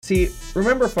See,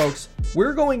 remember, folks,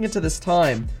 we're going into this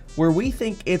time where we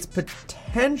think it's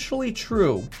potentially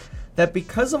true that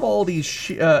because of all these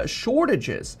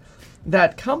shortages,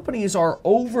 that companies are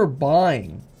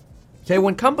overbuying. Okay,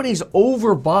 when companies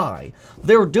overbuy,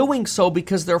 they're doing so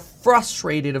because they're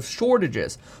frustrated of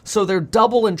shortages. So they're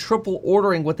double and triple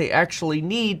ordering what they actually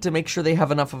need to make sure they have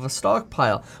enough of a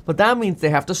stockpile. But that means they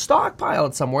have to stockpile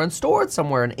it somewhere and store it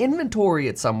somewhere and inventory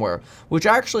it somewhere, which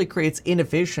actually creates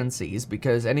inefficiencies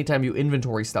because anytime you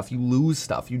inventory stuff, you lose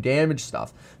stuff, you damage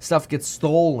stuff, stuff gets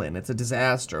stolen, it's a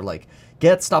disaster. Like,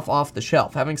 get stuff off the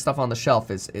shelf. Having stuff on the shelf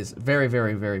is very,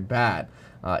 very, very bad.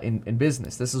 In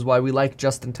business. This is why we like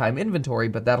just-in-time inventory,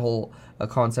 but that whole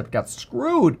concept got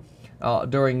screwed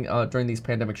during these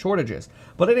pandemic shortages.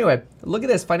 But anyway, look at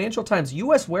this. Financial Times,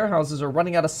 U.S. warehouses are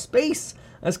running out of space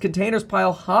as containers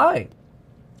pile high.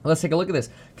 Let's take a look at this.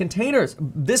 Containers,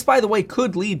 this, by the way,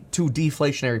 could lead to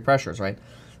deflationary pressures, right?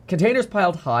 Containers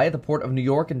piled high at the port of New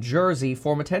York and Jersey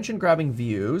form attention-grabbing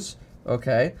views.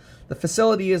 Okay. The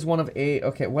facility is one of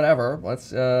okay, whatever.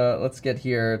 Let's get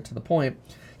here to the point.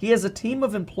 He has a team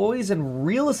of employees and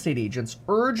real estate agents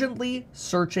urgently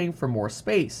searching for more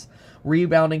space.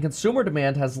 Rebounding consumer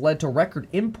demand has led to record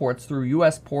imports through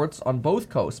U.S. ports on both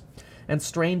coasts and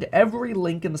strained every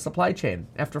link in the supply chain.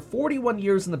 After 41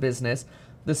 years in the business,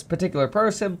 this particular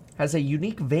person has a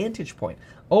unique vantage point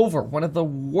over one of the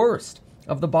worst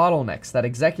of the bottlenecks that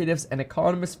executives and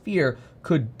economists fear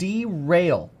could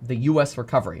derail the U.S.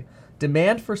 recovery.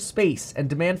 Demand for space and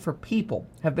demand for people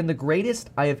have been the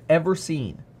greatest I have ever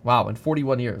seen. Wow, in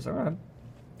 41 years, all right.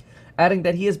 Adding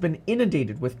that he has been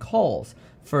inundated with calls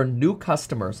for new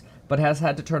customers, but has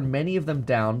had to turn many of them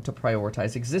down to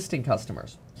prioritize existing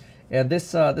customers. And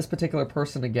this particular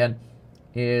person, again,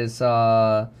 is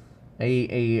a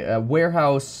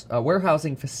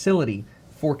warehousing facility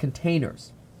for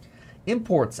containers.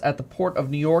 Imports at the port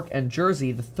of New York and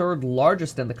Jersey, the third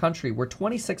largest in the country, were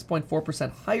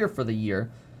 26.4% higher for the year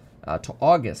to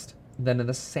August than in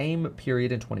the same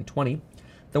period in 2020.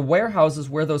 The warehouses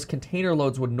where those container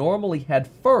loads would normally head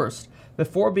first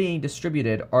before being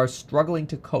distributed are struggling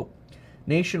to cope.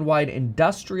 Nationwide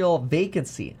industrial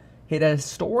vacancy hit a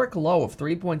historic low of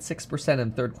 3.6%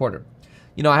 in the third quarter.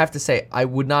 You know, I have to say, I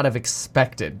would not have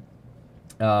expected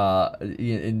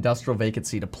industrial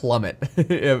vacancy to plummet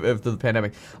after the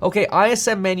pandemic. Okay,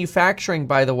 ISM Manufacturing,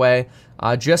 by the way,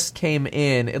 just came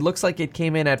in. It looks like it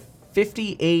came in at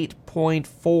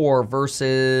 58.4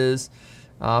 versus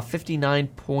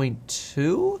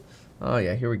 59.2. Oh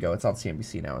yeah, here we go. It's on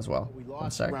CNBC now as well. We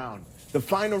lost round. The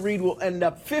final read will end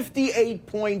up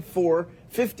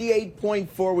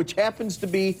 58.4, which happens to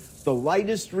be the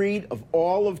lightest read of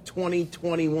all of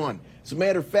 2021. As a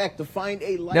matter of fact, to find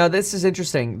a now this is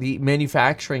interesting. The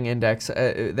manufacturing index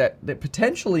that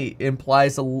potentially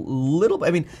implies a little. I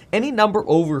mean, any number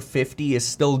over 50 is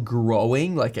still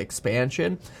growing, like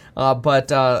expansion.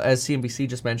 But as CNBC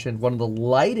just mentioned, one of the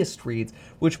lightest reads,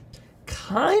 which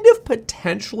kind of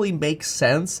potentially makes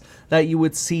sense that you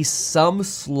would see some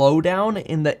slowdown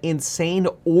in the insane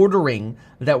ordering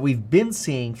that we've been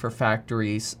seeing for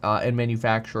factories and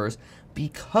manufacturers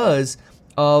because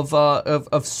of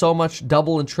so much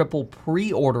double and triple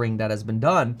pre-ordering that has been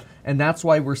done, and that's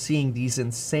why we're seeing these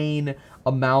insane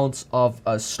amounts of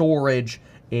storage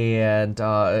and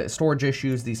storage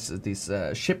issues, these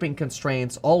shipping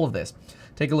constraints, all of this.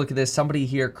 Take a look at this. Somebody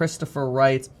here, Christopher,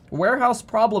 writes, warehouse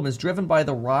problem is driven by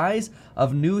the rise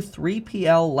of new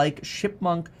 3PL like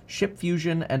Shipmonk,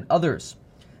 ShipFusion, and others.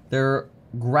 They're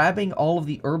grabbing all of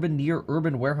the near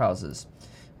urban warehouses.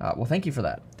 Well, thank you for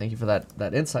that. Thank you for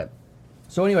that insight.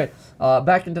 So anyway,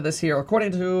 back into this here.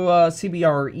 According to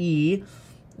CBRE,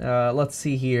 let's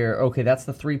see here. Okay, that's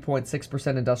the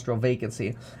 3.6% industrial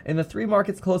vacancy. In the three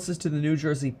markets closest to the New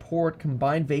Jersey port,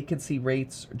 combined vacancy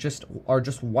rates are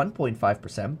just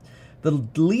 1.5%. The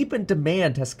leap in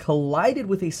demand has collided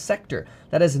with a sector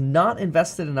that has not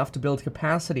invested enough to build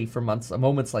capacity for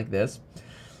moments like this.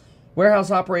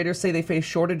 Warehouse operators say they face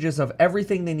shortages of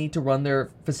everything they need to run their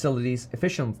facilities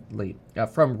efficiently,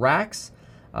 from racks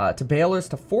to balers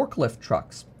to forklift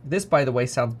trucks. This, by the way,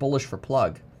 sounds bullish for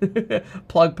Plug.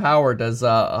 Plug Power does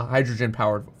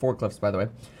hydrogen-powered forklifts, by the way,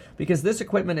 because this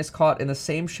equipment is caught in the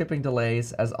same shipping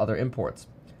delays as other imports.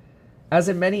 As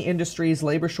in many industries,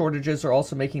 labor shortages are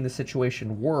also making the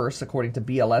situation worse. According to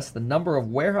BLS, the number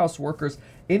of warehouse workers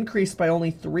increased by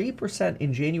only 3%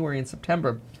 in January and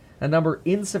September, a number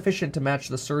insufficient to match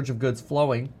the surge of goods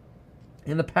flowing.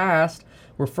 In the past,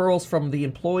 referrals from the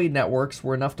employee networks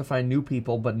were enough to find new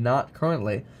people, but not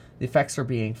currently. The effects are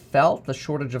being felt. The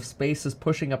shortage of space is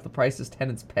pushing up the prices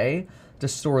tenants pay to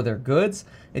store their goods.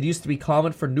 It used to be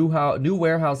common for new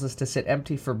warehouses to sit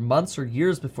empty for months or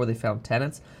years before they found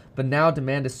tenants, but now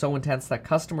demand is so intense that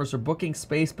customers are booking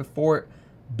space before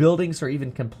buildings are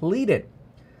even completed.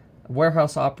 A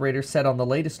warehouse operator said on the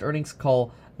latest earnings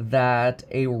call that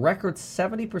a record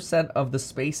 70% of the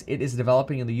space it is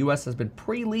developing in the U.S. has been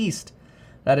pre-leased.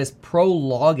 That is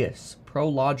Prologis,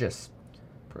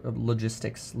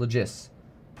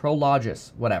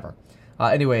 whatever.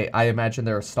 Anyway, I imagine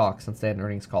they're a stock since they had an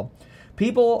earnings call.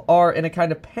 People are in a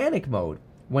kind of panic mode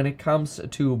when it comes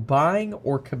to buying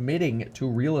or committing to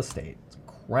real estate. It's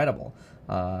incredible.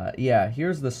 Yeah,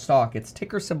 here's the stock. It's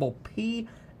ticker symbol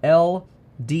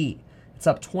PLD. It's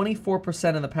up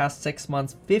 24% in the past 6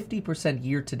 months, 50%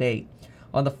 year to date.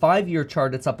 On the 5-year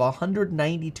chart, it's up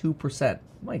 192%.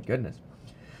 My goodness.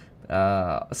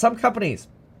 Some companies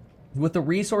with the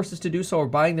resources to do so are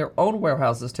buying their own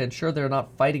warehouses to ensure they're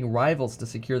not fighting rivals to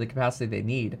secure the capacity they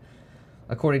need.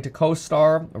 According to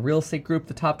CoStar, a real estate group,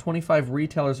 the top 25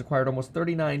 retailers acquired almost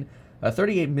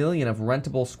 38 million of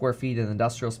rentable square feet in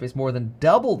industrial space, more than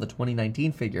double the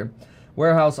 2019 figure.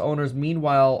 Warehouse owners,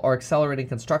 meanwhile, are accelerating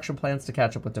construction plans to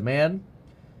catch up with demand.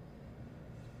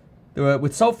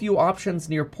 With so few options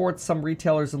near ports, some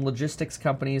retailers and logistics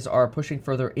companies are pushing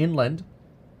further inland,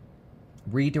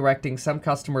 redirecting some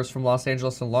customers from Los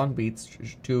Angeles and Long Beach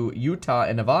to Utah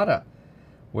and Nevada,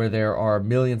 where there are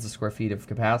millions of square feet of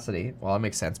capacity. Well, that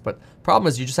makes sense, but problem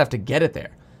is you just have to get it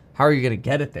there. How are you going to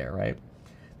get it there, right?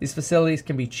 These facilities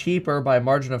can be cheaper by a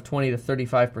margin of 20 to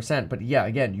 35%, but yeah,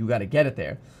 again, you got to get it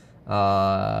there.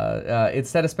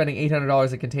 Instead of spending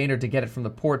 $800 a container to get it from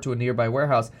the port to a nearby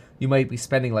warehouse, you might be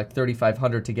spending like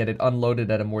 $3,500 to get it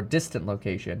unloaded at a more distant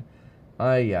location.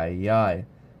 Ay.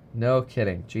 No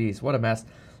kidding. Jeez, what a mess.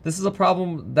 This is a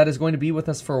problem that is going to be with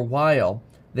us for a while.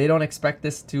 They don't expect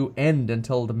this to end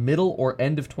until the middle or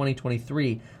end of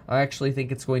 2023. I actually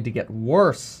think it's going to get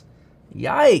worse.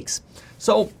 Yikes.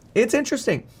 So, it's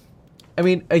interesting. I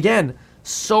mean, again,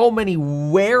 so many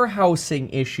warehousing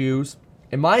issues,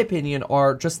 in my opinion,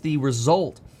 are just the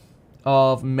result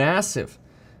of massive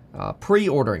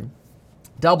pre-ordering,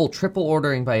 double, triple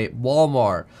ordering by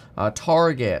Walmart,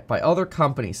 Target, by other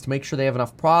companies to make sure they have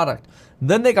enough product.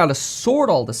 Then they got to sort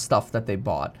all the stuff that they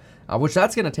bought, which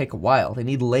that's going to take a while. They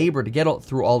need labor to get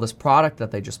through all this product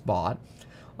that they just bought,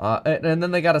 and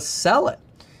then they got to sell it.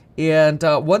 And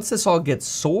once this all gets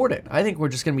sorted, I think we're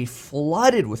just going to be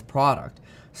flooded with product.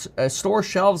 Store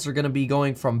shelves are going to be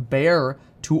going from bare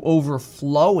to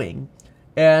overflowing,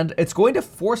 and it's going to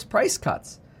force price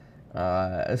cuts.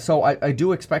 So I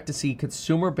do expect to see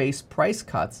consumer-based price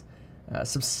cuts,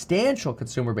 substantial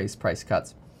consumer-based price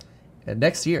cuts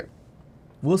next year.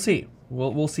 We'll see.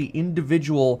 We'll see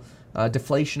individual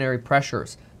deflationary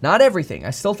pressures. Not everything.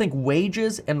 I still think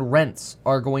wages and rents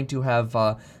are going to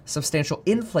have substantial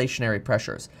inflationary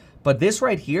pressures. But this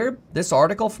right here, this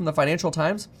article from the Financial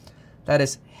Times, that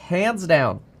is hands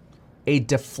down a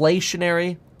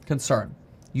deflationary concern.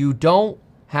 You don't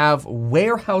have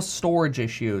warehouse storage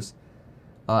issues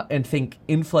and think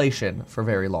inflation for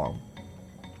very long,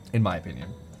 in my opinion.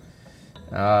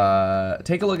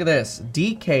 Take a look at this.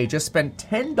 DK just spent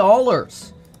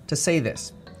 $10 to say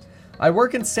this. I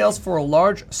work in sales for a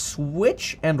large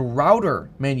switch and router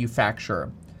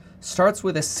manufacturer. Starts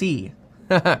with a C.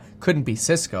 Couldn't be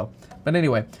Cisco. But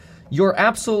anyway, you're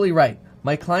absolutely right.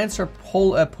 My clients are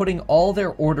putting all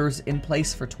their orders in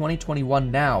place for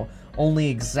 2021 now, only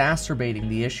exacerbating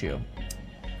the issue.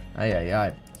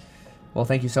 Ay. Well,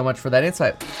 thank you so much for that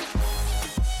insight.